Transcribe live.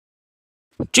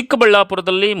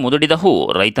ಚಿಕ್ಕಬಳ್ಳಾಪುರದಲ್ಲಿ ಮುದುಡಿದ ಹೂ,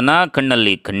 ರೈತನ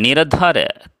ಕಣ್ಣಲ್ಲಿ ಕಣ್ಣೀರ ಧಾರೆ.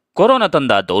 ಕೊರೋನಾ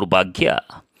ತಂದ ದೌರ್ಭಾಗ್ಯ.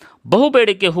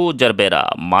 ಬಹುಬೇಡಿಕೆ ಹೂ ಜರ್ಬೇರ.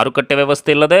 ಮಾರುಕಟ್ಟೆ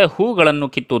ವ್ಯವಸ್ಥೆ ಇಲ್ಲದೆ ಹೂಗಳನ್ನು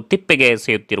ಕಿತ್ತು ತಿಪ್ಪೆಗೆ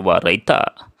ಎಸೆಯುತ್ತಿರುವ ರೈತ.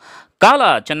 ಕಾಲ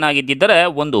ಚೆನ್ನಾಗಿದ್ದಿದ್ದರೆ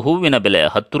ಒಂದು ಹೂವಿನ ಬೆಲೆ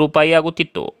 10 ರೂಪಾಯಿ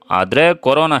ಆಗುತ್ತಿತ್ತು. ಆದರೆ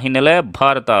ಕೊರೋನಾ ಹಿನ್ನೆಲೆ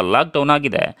ಭಾರತ ಲಾಕ್ಡೌನ್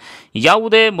ಆಗಿದೆ.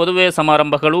 ಯಾವುದೇ ಮದುವೆ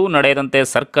ಸಮಾರಂಭಗಳು ನಡೆಯದಂತೆ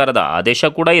ಸರ್ಕಾರದ ಆದೇಶ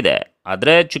ಕೂಡ ಇದೆ.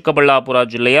 ಆದರೆ ಚಿಕ್ಕಬಳ್ಳಾಪುರ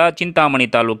ಜಿಲ್ಲೆಯ ಚಿಂತಾಮಣಿ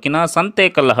ತಾಲೂಕಿನ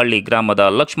ಸಂತೇಕಲ್ಲಹಳ್ಳಿ ಗ್ರಾಮದ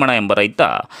ಲಕ್ಷ್ಮಣ ಎಂಬ ರೈತ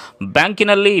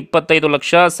ಬ್ಯಾಂಕಿನಲ್ಲಿ 25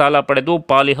 ಲಕ್ಷ ಸಾಲ ಪಡೆದು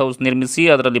ಪಾಲಿ ಹೌಸ್ ನಿರ್ಮಿಸಿ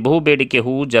ಅದರಲ್ಲಿ ಬಹುಬೇಡಿಕೆ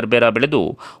ಹೂ ಜರ್ಬೇರ ಬೆಳೆದು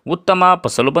ಉತ್ತಮ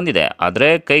ಫಸಲು ಬಂದಿದೆ. ಆದರೆ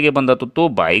ಕೈಗೆ ಬಂದ ತುತ್ತು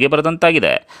ಬಾಯಿಗೆ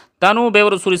ಬರದಂತಾಗಿದೆ. ತಾನು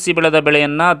ಬೆವರು ಸುರಿಸಿ ಬೆಳೆದ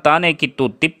ಬೆಳೆಯನ್ನ ತಾನೇ ಕಿತ್ತು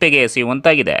ತಿಪ್ಪೆಗೆ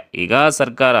ಎಸೆಯುವಂತಾಗಿದೆ. ಈಗ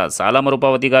ಸರ್ಕಾರ ಸಾಲ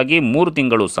ಮರುಪಾವತಿಗಾಗಿ 3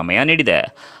 ತಿಂಗಳು ಸಮಯ ನೀಡಿದೆ.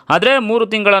 ಆದರೆ 3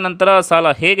 ತಿಂಗಳ ನಂತರ ಸಾಲ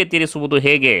ಹೇಗೆ ತೀರಿಸುವುದು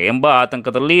ಹೇಗೆ ಎಂಬ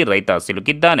ಆತಂಕದಲ್ಲಿ ರೈತ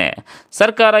ಸಿಲುಕಿದ್ದಾನೆ.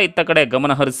 ಸರ್ಕಾರ ಇತ್ತ ಕಡೆ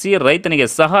ಗಮನ ಹರಿಸಿ ರೈತನಿಗೆ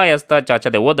ಸಹಾಯ ಹಸ್ತ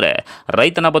ಚಾಚದೆ ಹೋದ್ರೆ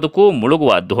ರೈತನ ಬದುಕು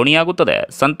ಮುಳುಗುವ ದೋಣಿಯಾಗುತ್ತದೆ.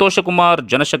 ಸಂತೋಷ ಕುಮಾರ್,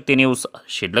 ಜನಶಕ್ತಿ ನ್ಯೂಸ್,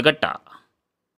 ಶಿಡ್ಲಘಟ್ಟ.